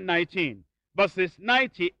 Psalm 119, verses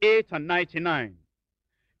 98 and 99.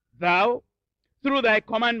 Thou, through thy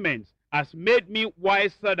commandments, hast made me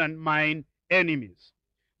wiser than mine enemies.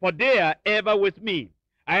 For they are ever with me.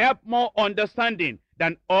 I have more understanding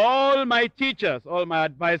than all my teachers, all my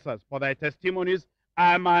advisors. For thy testimonies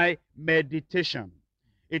are my meditation.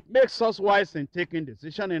 It makes us wise in taking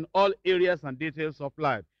decisions in all areas and details of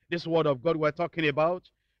life. This word of God we're talking about,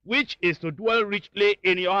 which is to dwell richly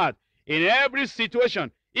in your heart. In every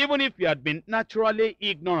situation, even if you had been naturally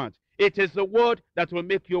ignorant, it is the word that will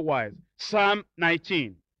make you wise. Psalm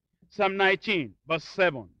 19. Psalm 19, verse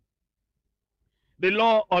 7. The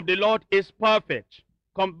law of the Lord is perfect,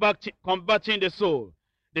 converting the soul.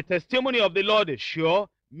 The testimony of the Lord is sure,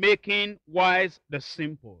 making wise the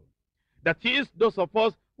simple. That is, those of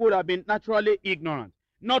us who have been naturally ignorant,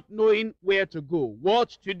 not knowing where to go, what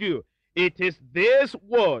to do. It is this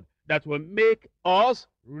word that will make us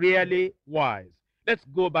really wise. Let's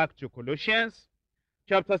go back to Colossians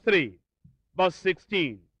chapter 3, verse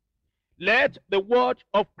 16. Let the word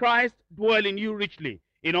of Christ dwell in you richly,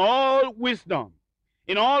 in all wisdom.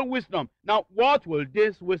 In all wisdom. Now, what will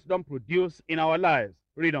this wisdom produce in our lives?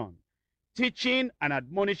 Read on. Teaching and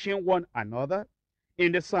admonishing one another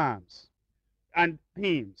in the psalms and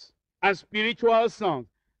hymns and spiritual songs,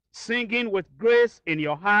 singing with grace in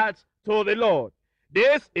your hearts to the Lord.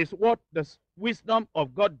 This is what the wisdom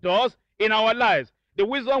of God does in our lives. The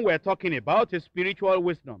wisdom we're talking about is spiritual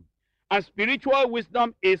wisdom. And spiritual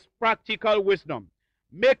wisdom is practical wisdom,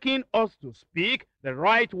 making us to speak the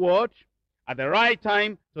right word at the right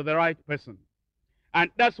time to the right person. And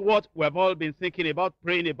that's what we've all been thinking about,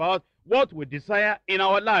 praying about, what we desire in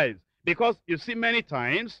our lives. Because you see, many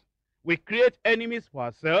times we create enemies for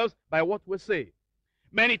ourselves by what we say.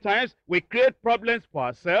 Many times we create problems for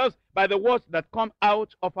ourselves by the words that come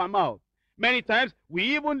out of our mouth. Many times we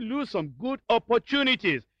even lose some good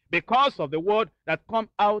opportunities because of the word that come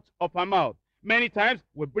out of our mouth. Many times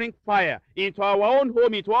we bring fire into our own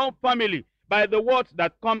home, into our own family by the words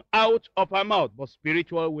that come out of our mouth. But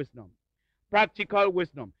spiritual wisdom, practical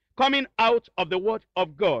wisdom, coming out of the word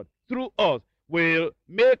of God through us will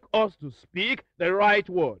make us to speak the right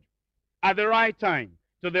word at the right time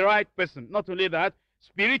to the right person. Not only that,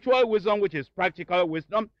 spiritual wisdom, which is practical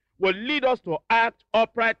wisdom, will lead us to act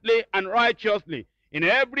uprightly and righteously in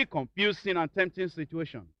every confusing and tempting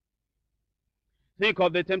situation. Think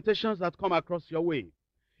of the temptations that come across your way.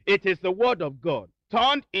 It is the word of God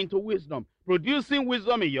turned into wisdom, producing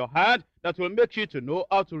wisdom in your heart that will make you to know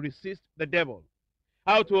how to resist the devil,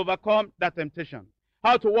 how to overcome that temptation,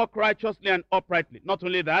 how to walk righteously and uprightly. Not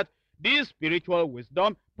only that, this spiritual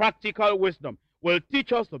wisdom, practical wisdom, will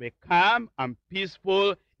teach us to be calm and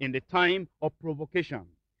peaceful in the time of provocation.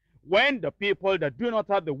 When the people that do not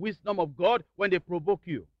have the wisdom of God, when they provoke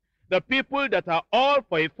you, the people that are all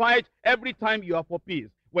for a fight every time you are for peace,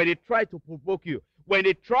 when they try to provoke you, when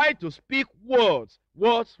they try to speak words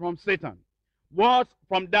from Satan, words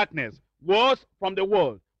from darkness, words from the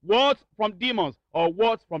world, words from demons, or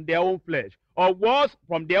words from their own flesh, or words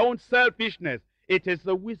from their own selfishness. It is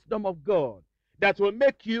the wisdom of God that will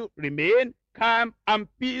make you remain calm and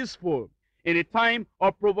peaceful in a time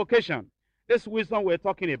of provocation. This wisdom we're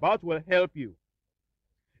talking about will help you.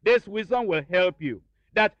 This wisdom will help you,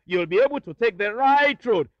 that you'll be able to take the right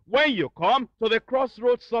road when you come to the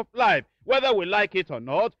crossroads of life. Whether we like it or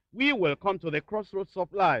not, we will come to the crossroads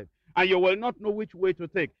of life, and you will not know which way to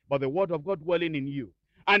take, but the word of God dwelling in you.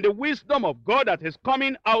 And the wisdom of God that is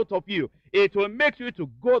coming out of you, it will make you to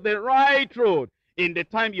go the right road in the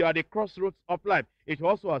time you are at the crossroads of life. It will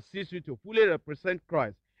also assist you to fully represent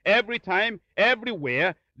Christ every time,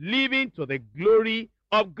 everywhere, living to the glory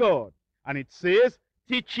of God. And it says,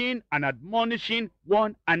 teaching and admonishing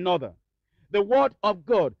one another. The word of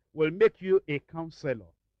God will make you a counselor,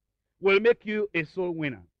 will make you a soul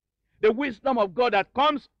winner. The wisdom of God that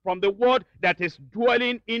comes from the word that is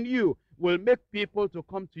dwelling in you will make people to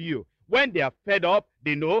come to you. When they are fed up,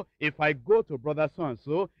 they know, if I go to brother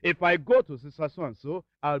so-and-so, if I go to sister so-and-so,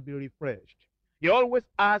 I'll be refreshed. He always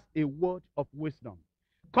has a word of wisdom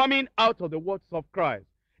coming out of the words of Christ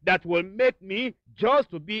that will make me just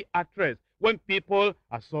to be at rest. When people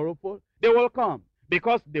are sorrowful, they will come,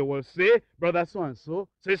 because they will say, brother so-and-so,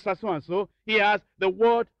 sister so-and-so, he has the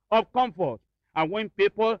word of comfort. And when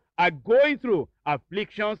people are going through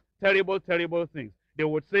afflictions, terrible, terrible things, they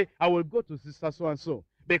would say, I will go to sister so-and-so,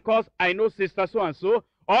 because I know sister so-and-so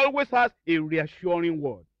always has a reassuring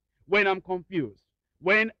word. When I'm confused,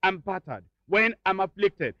 when I'm battered, when I'm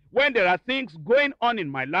afflicted, when there are things going on in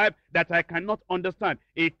my life that I cannot understand,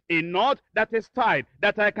 a knot that is tied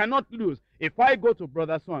that I cannot lose. If I go to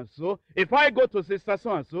brother so-and-so, if I go to sister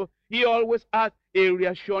so-and-so, he always has a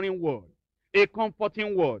reassuring word, a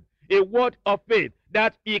comforting word, a word of faith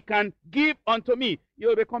that he can give unto me.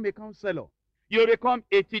 You'll become a counselor. You'll become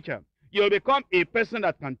a teacher. You'll become a person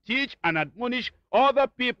that can teach and admonish other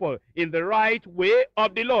people in the right way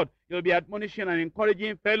of the Lord. You'll be admonishing and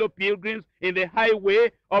encouraging fellow pilgrims in the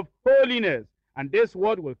highway of holiness. And this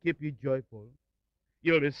word will keep you joyful.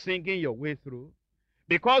 You'll be singing your way through.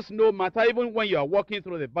 Because no matter, even when you are walking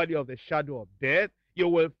through the valley of the shadow of death, you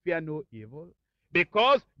will fear no evil.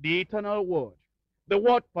 Because the eternal word, the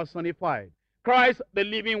word personified, Christ the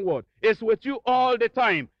living word, is with you all the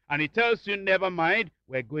time. And he tells you, never mind,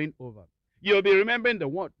 we're going over. You'll be remembering the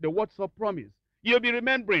words of promise. You'll be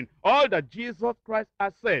remembering all that Jesus Christ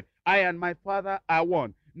has said. I and my Father are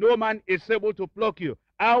one. No man is able to pluck you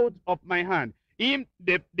out of my hand. In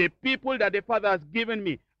the people that the Father has given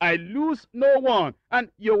me, I lose no one. And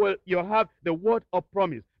you'll have the word of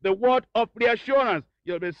promise, the word of reassurance.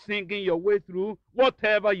 You'll be singing your way through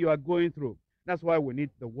whatever you are going through. That's why we need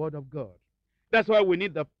the word of God. That's why we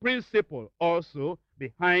need the principle also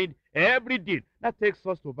behind every deed. That takes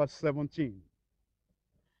us to verse 17.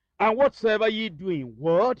 And whatsoever ye do in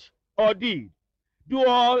word or deed, do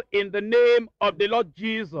all in the name of the Lord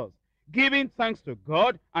Jesus, giving thanks to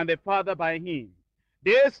God and the Father by him.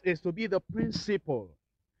 This is to be the principle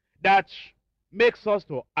that makes us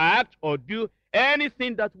to act or do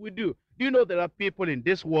anything that we do. Do you know there are people in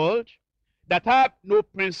this world that have no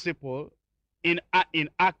principle in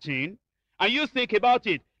acting? And you think about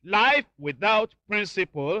it, life without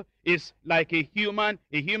principle is like a human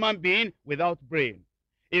being without brain.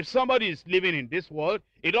 If somebody is living in this world,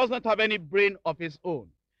 he doesn't have any brain of his own.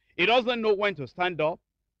 He doesn't know when to stand up,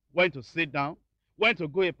 when to sit down, when to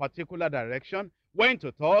go a particular direction, when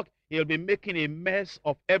to talk. He'll be making a mess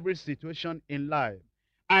of every situation in life.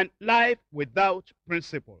 And life without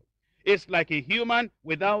principle is like a human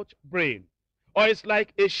without brain, or it's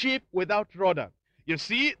like a ship without rudder. You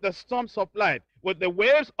see, the storms of life with the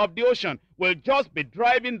waves of the ocean will just be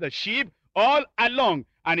driving the ship all along,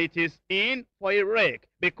 and it is in for a wreck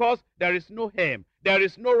because there is no helm, there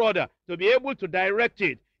is no rudder to be able to direct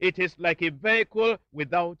it. It is like a vehicle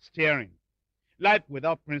without steering. Life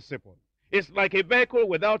without principle. It's like a vehicle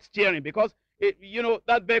without steering because,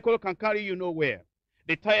 that vehicle can carry you nowhere.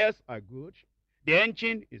 The tires are good. The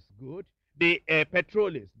engine is good. The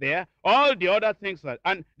petrol is there. All the other things are,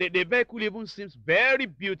 and the vehicle even seems very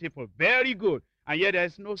beautiful, very good. And yet there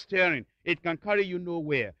is no steering. It can carry you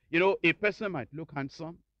nowhere. A person might look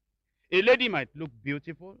handsome. A lady might look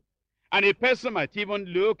beautiful. And a person might even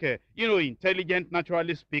look, intelligent,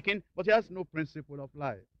 naturally speaking, but he has no principle of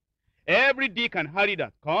life. Every Dick and Harry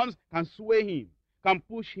that comes can sway him, can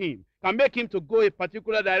push him, can make him to go a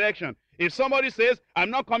particular direction. If somebody says, I'm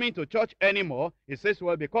not coming to church anymore, he says,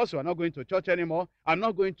 well, because you are not going to church anymore, I'm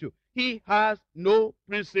not going to. He has no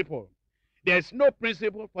principle. There's no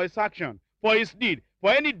principle for his action, for his deed, for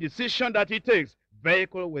any decision that he takes.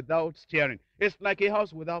 Vehicle without steering. It's like a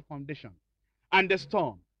house without foundation. And the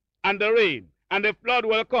storm, and the rain, and the flood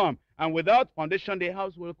will come. And without foundation, the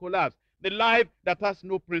house will collapse. The life that has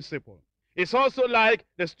no principle. It's also like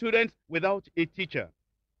the students without a teacher.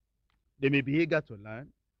 They may be eager to learn,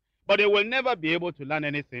 but they will never be able to learn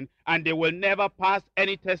anything, and they will never pass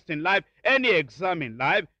any test in life, any exam in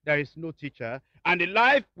life. There is no teacher, and a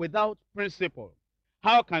life without principle.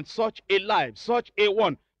 How can such a life, such a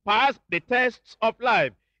one, pass the tests of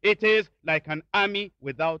life? It is like an army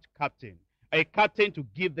without captain. A captain to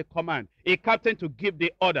give the command, a captain to give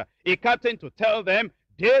the order, a captain to tell them,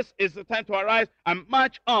 this is the time to arise and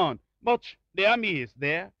march on. But the army is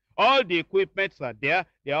there. All the equipments are there.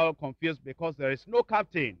 They are all confused because there is no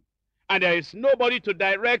captain. And there is nobody to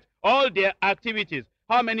direct all their activities.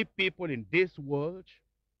 How many people in this world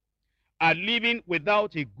are living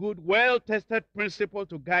without a good, well-tested principle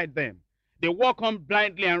to guide them? They walk on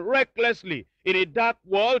blindly and recklessly in a dark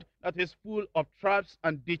world that is full of traps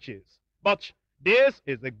and ditches. But this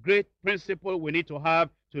is the great principle we need to have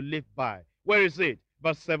to live by. Where is it?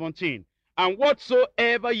 Verse 17. And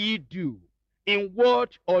whatsoever ye do, in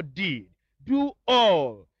word or deed, do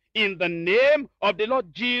all in the name of the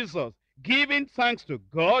Lord Jesus, giving thanks to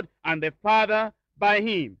God and the Father by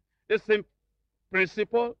him. This same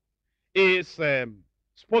principle is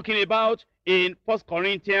spoken about in 1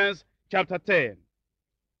 Corinthians chapter 10.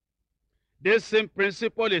 This same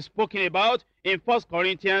principle is spoken about in 1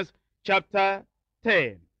 Corinthians chapter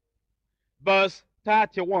 10, verse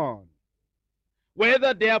 31.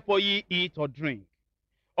 Whether therefore ye eat or drink,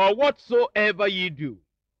 or whatsoever ye do,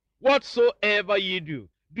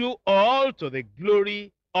 do all to the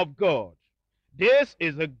glory of God. This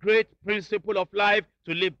is a great principle of life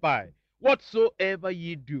to live by. Whatsoever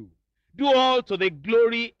ye do all to the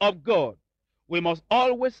glory of God. We must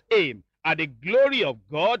always aim at the glory of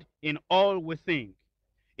God in all we think,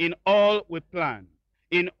 in all we plan,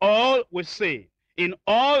 in all we say, in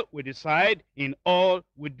all we decide, in all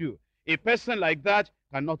we do. A person like that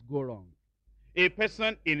cannot go wrong. A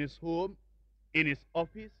person in his home, in his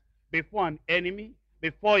office, before an enemy,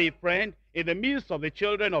 before a friend, in the midst of the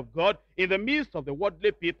children of God, in the midst of the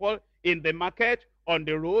worldly people, in the market, on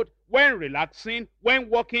the road, when relaxing, when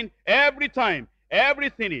walking, every time,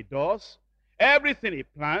 everything he does, everything he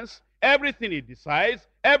plans, everything he decides,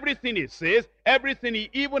 everything he says, everything he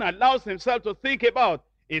even allows himself to think about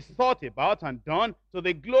is thought about and done to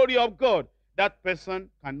the glory of God. That person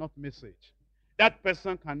cannot miss it. That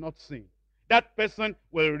person cannot sin. That person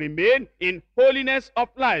will remain in holiness of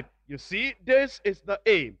life. You see, this is the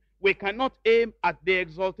aim. We cannot aim at the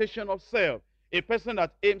exaltation of self. A person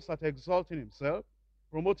that aims at exalting himself,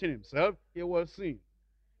 promoting himself, he will sin.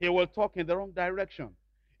 He will talk in the wrong direction.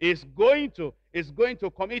 He's going to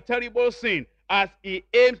commit terrible sin as he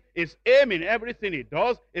aims. His aim in everything he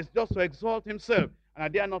does is just to exalt himself.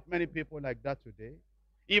 And there are not many people like that today.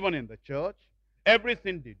 Even in the church,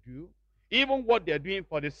 everything they do, even what they're doing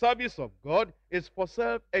for the service of God, is for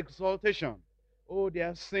self-exaltation. Oh, they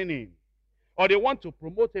are sinning. Or they want to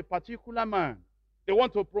promote a particular man. They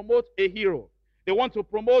want to promote a hero. They want to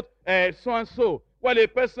promote so-and-so. Well, a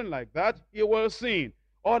person like that, he will sin.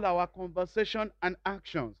 All our conversation and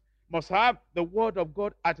actions must have the word of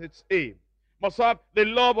God at its aim. Must have the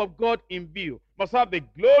love of God in view. Must have the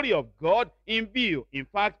glory of God in view. In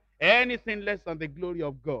fact, anything less than the glory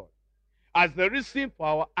of God, as the reason for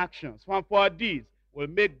our actions and for our deeds, will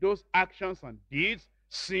make those actions and deeds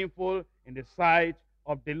sinful in the sight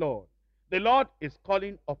of the Lord. The Lord is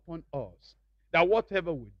calling upon us that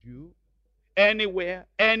whatever we do, anywhere,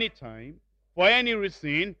 anytime, for any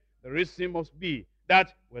reason, the reason must be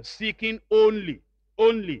that we're seeking only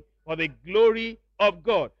for the glory of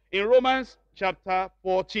God. In Romans chapter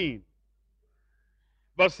 14,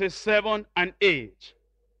 verses 7 and 8,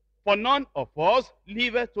 for none of us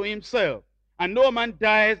liveth to himself, and no man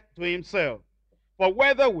dies to himself. For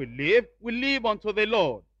whether we live unto the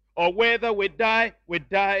Lord, or whether we die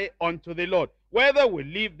unto the Lord. Whether we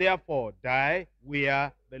live, therefore, or die, we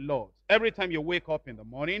are the Lord's. Every time you wake up in the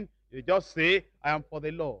morning, you just say, I am for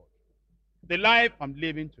the Lord. The life I'm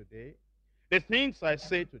living today, the things I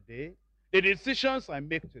say today, the decisions I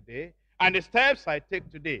make today, and the steps I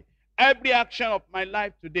take today, every action of my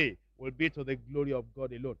life today will be to the glory of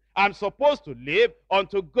God alone. I'm supposed to live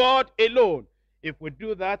unto God alone. If we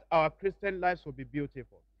do that, our Christian lives will be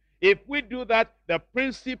beautiful. If we do that, the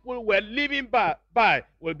principle we're living by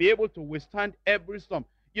will be able to withstand every storm.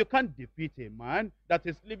 You can't defeat a man that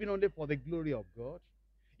is living only for the glory of God.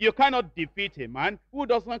 You cannot defeat a man who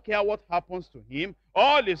doesn't care what happens to him.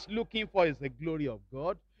 All he's looking for is the glory of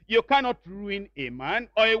God. You cannot ruin a man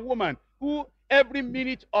or a woman who every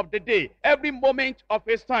minute of the day, every moment of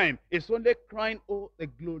his time is only crying, oh, the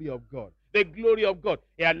glory of God, the glory of God.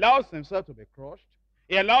 He allows himself to be crushed.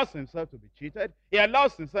 He allows himself to be cheated. He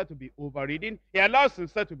allows himself to be overridden. He allows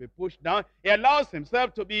himself to be pushed down. He allows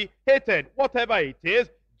himself to be hated, whatever it is,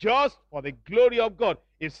 just for the glory of God.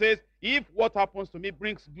 He says, if what happens to me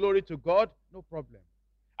brings glory to God, no problem.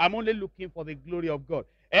 I'm only looking for the glory of God.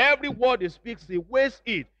 Every word he speaks, he weighs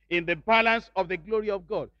it in the balance of the glory of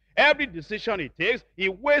God. Every decision he takes, he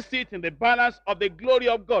weighs it in the balance of the glory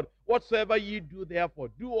of God. Whatsoever ye do, therefore,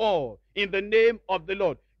 do all in the name of the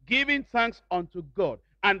Lord, giving thanks unto God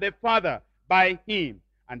and the Father by him.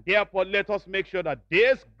 And therefore, let us make sure that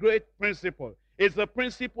this great principle is the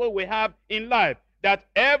principle we have in life, that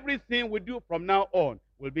everything we do from now on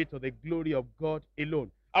will be to the glory of God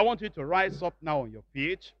alone. I want you to rise up now on your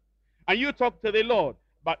feet, and you talk to the Lord,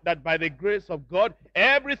 but that by the grace of God,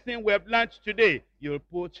 everything we have learned today, you'll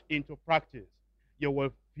put into practice. You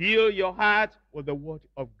will fill your heart with the word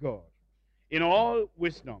of God in all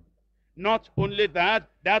wisdom. Not only that,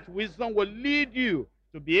 that wisdom will lead you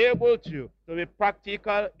to be able to be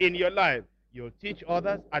practical in your life. You'll teach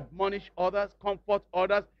others, admonish others, comfort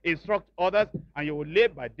others, instruct others, and you will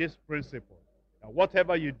live by this principle. And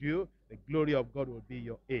whatever you do, the glory of God will be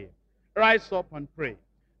your aim. Rise up and pray.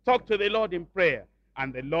 Talk to the Lord in prayer,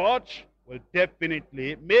 and the Lord will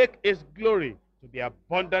definitely make his glory to be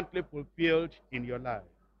abundantly fulfilled in your life.